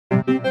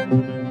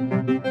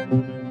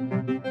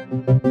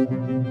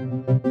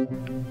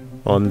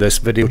On this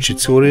video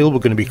tutorial, we're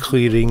going to be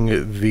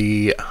clearing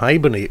the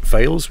Hibernate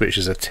files, which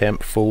is a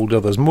temp folder.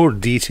 There's more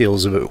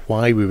details about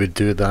why we would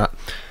do that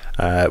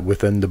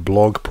within the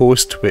blog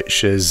post,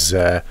 which is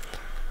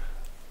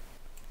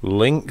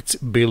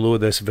linked below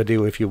this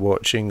video if you're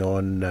watching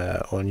on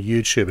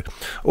YouTube.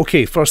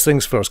 Okay, first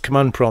things first,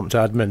 command prompt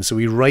admin. So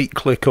we right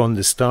click on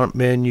the start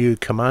menu,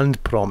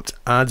 command prompt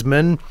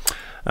admin,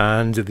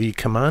 and the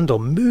command, I'll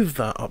move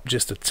that up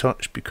just a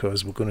touch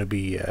because we're going to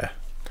be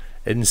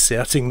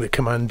inserting the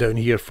command down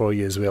here for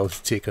you as well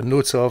to take a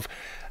note of.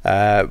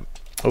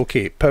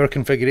 Okay, power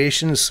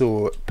configuration,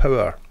 so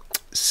power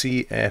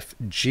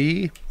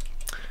cfg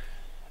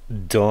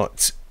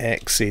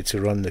 .exe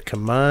to run the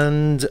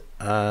command,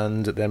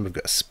 and then we've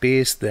got a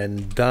space,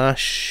 then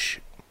dash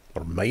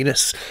or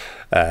minus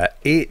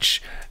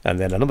h,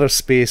 and then another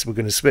space. We're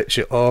going to switch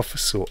it off,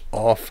 so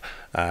off,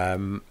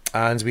 and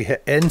we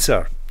hit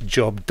enter.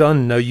 Job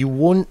done. Now you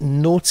won't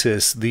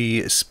notice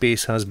the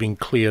space has been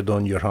cleared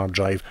on your hard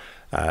drive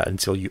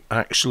until you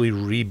actually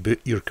reboot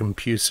your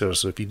computer.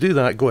 So if you do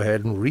that, go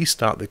ahead and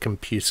restart the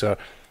computer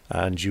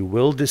and you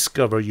will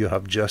discover you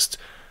have just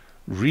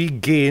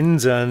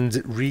regained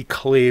and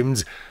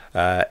reclaimed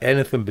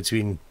anything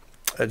between,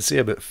 I'd say,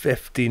 about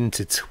 15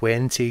 to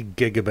 20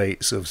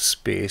 gigabytes of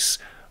space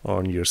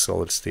on your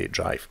solid state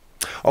drive.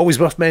 Always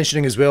worth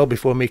mentioning as well,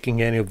 before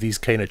making any of these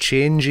kind of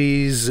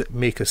changes,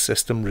 make a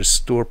system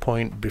restore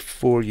point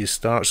before you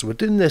start. So we're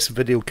doing this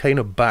video kind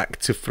of back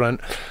to front.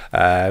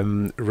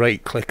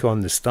 Right click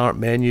on the start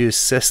menu,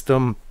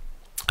 system,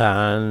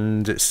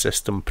 and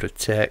system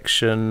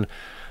protection,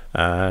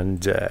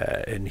 and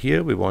in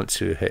here we want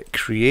to hit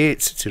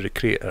create to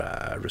recreate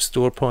a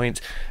restore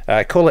point.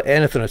 Call it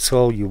anything at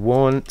all you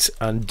want,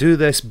 and do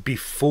this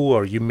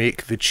before you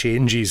make the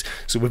changes.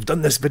 So we've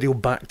done this video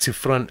back to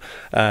front,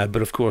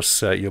 but of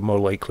course you're more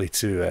likely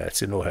to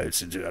know how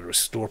to do a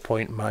restore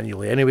point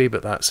manually anyway,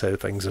 but that's how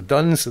things are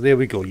done. So there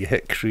we go, you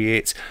hit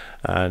create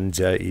and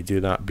you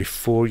do that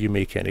before you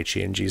make any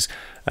changes.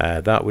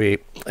 That way,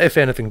 if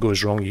anything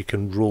goes wrong, you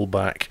can roll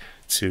back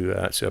to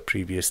a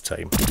previous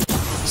time.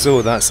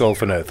 So that's all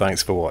for now.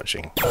 Thanks for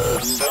watching.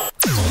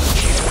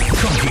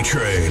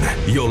 Computrune,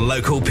 your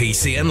local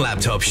PC and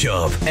laptop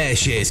shop.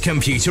 Ayrshires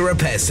Computer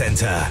Repair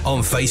Centre on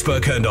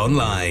Facebook and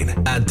online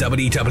at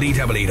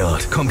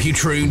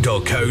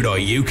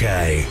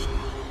www.computrune.co.uk.